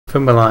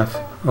Think we're live.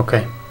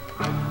 Okay.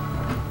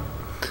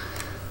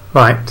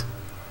 Right.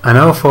 I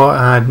know I thought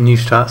I had new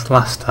strats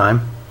last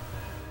time,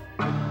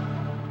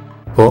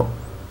 but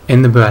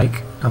in the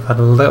break I've had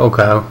a little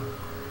go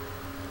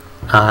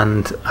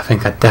and I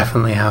think I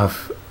definitely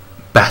have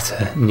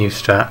better new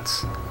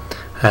strats.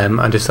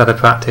 I just had a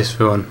practice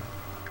run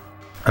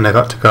and I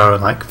got to go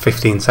like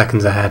 15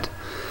 seconds ahead,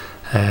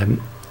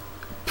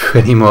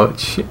 pretty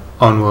much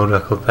on world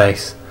record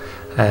pace,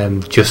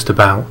 just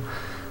about.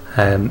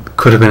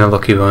 Could have been a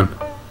lucky run.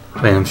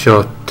 I mean, I'm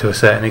sure to a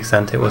certain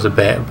extent it was a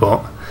bit,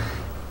 but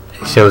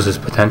it shows us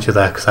potential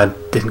there because I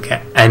didn't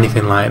get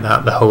anything like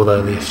that the whole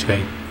earlier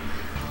stream.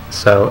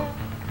 So,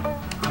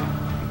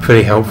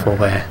 pretty helpful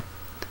there,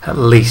 at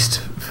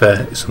least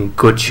for some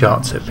good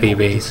shots at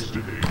PBs.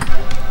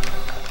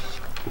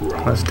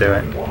 Let's do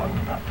it.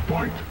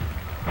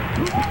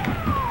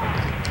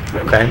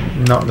 Okay,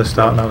 not the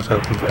start that I was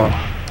hoping for.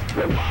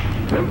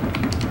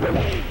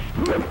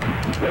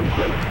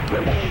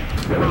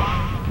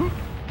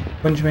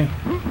 Punch me.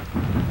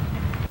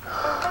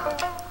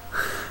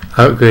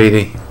 Out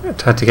greedy. I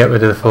tried to get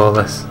rid of the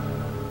flawless.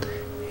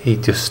 He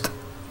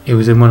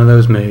was in one of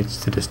those moods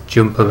to just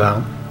jump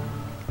about.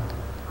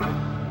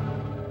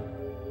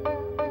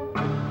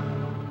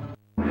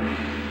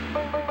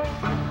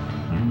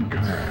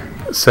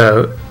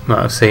 So, what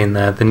I've seen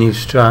there, the new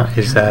strat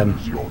is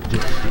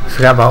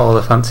forget about all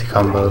the fancy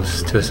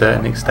combos to a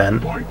certain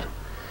extent.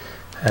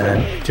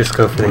 Just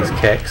go for these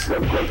kicks.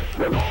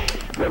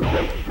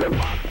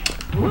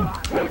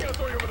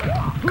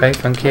 Okay,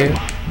 thank you.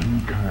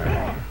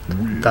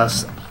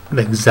 That's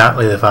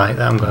exactly the fight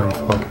that I'm going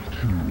for.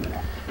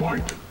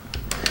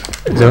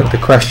 So the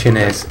question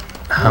is,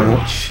 how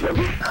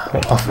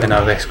often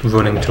I risk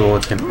running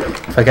towards him.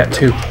 If I get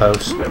too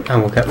close, I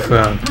will get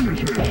thrown,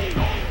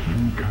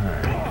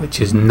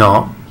 which is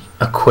not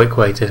a quick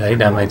way to take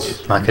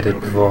damage like I did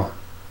before.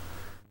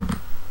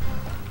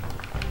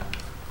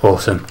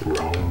 Awesome.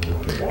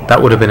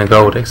 That would have been a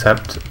gold,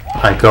 except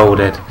I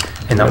golded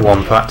in that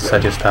one practice I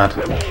just had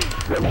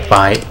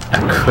by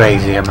a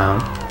crazy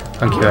amount.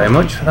 Thank you very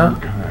much for that.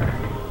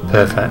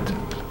 Perfect.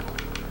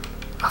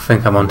 I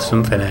think I'm onto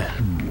something here.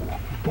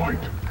 I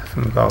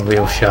think we've got a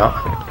real shot.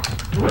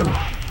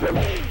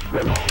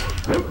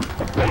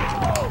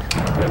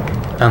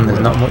 And there's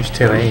not much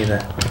to it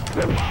either.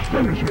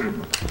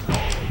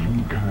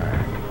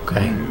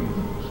 Okay.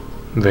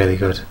 Really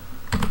good.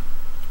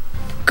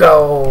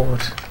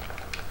 Gold!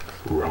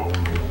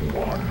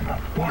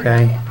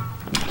 Okay.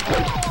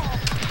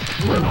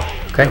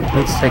 Okay,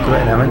 needs to take a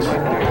bit of damage.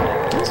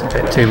 It's a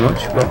bit too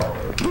much, but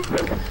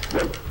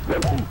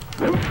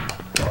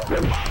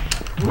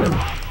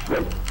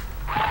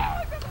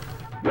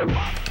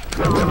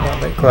a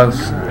bit close.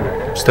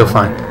 Still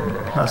fine.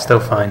 That's still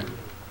fine.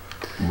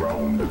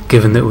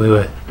 Given that we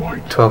were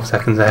 12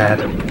 seconds ahead.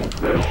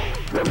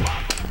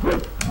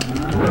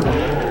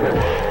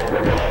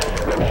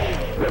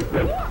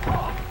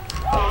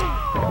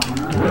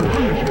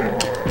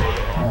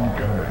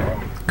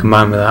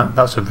 Combined with that,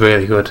 that's a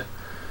really good.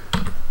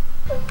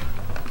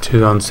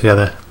 Two rounds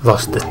together,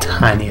 lost the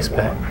tiniest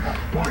bit.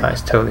 That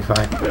is totally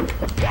fine.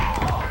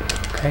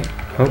 Okay,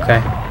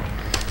 okay.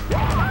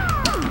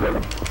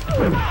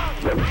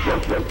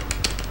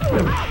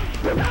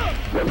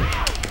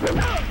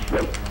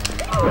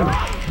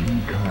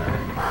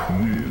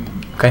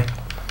 Okay,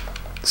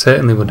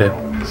 certainly will do.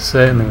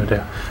 Certainly will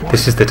do.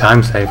 This is the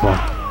time save one.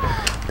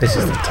 This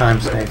is the time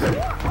save.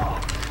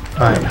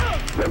 Right.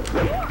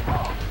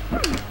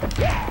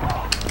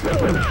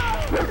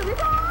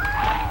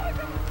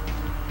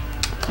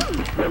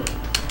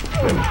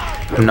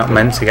 I'm not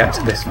meant to get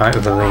to this fight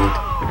with a lead.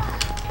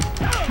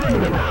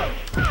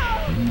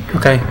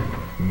 Okay,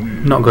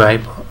 not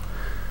great, but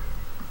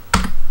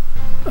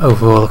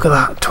overall, look at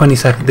that, 20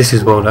 seconds. This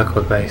is world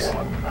record pace.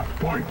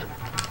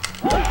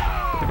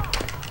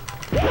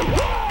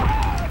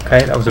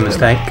 Okay, that was a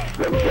mistake.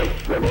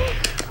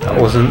 That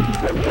wasn't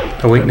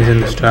a weakness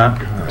in the strat,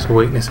 that's a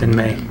weakness in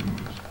me.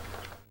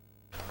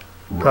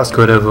 That's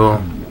good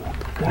overall.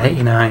 An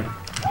 89.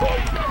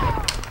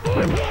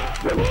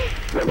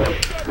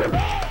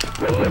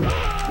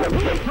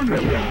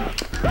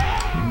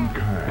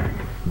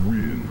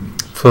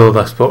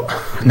 Flawless, but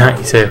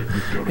 92.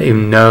 I didn't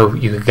even know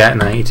you could get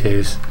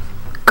 92s.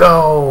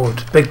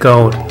 Gold! Big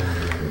gold.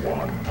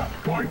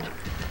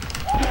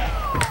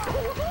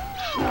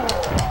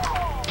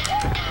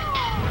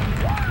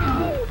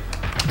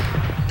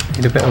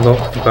 Need a bit of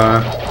luck,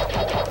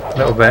 a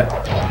little bit.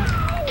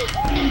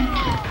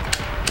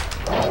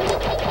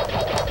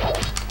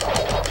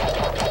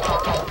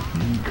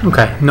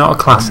 Okay, not a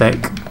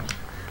classic,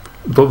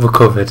 but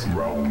recovered.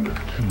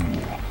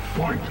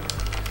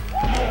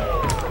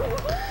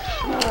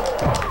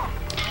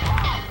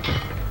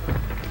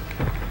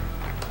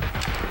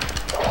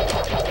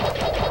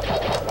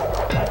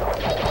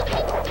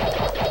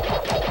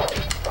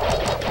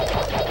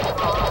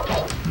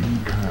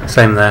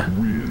 Same there.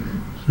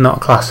 Not a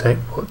classic,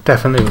 but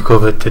definitely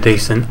recovered to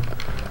decent.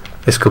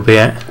 This could be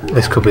it.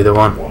 This could be the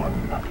one.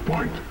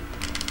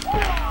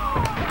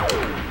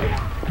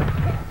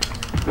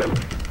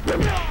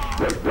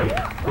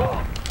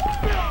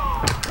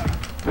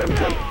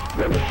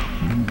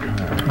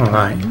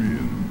 Alright.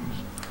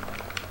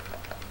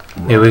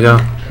 Here we go.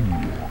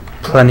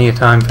 Plenty of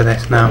time for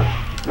this now.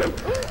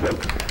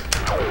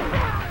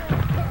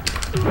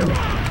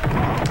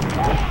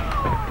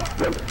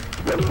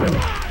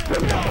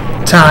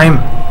 Time!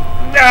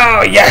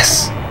 Oh,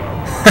 yes!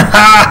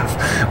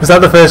 Was that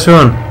the first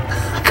run?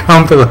 I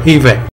can't believe it.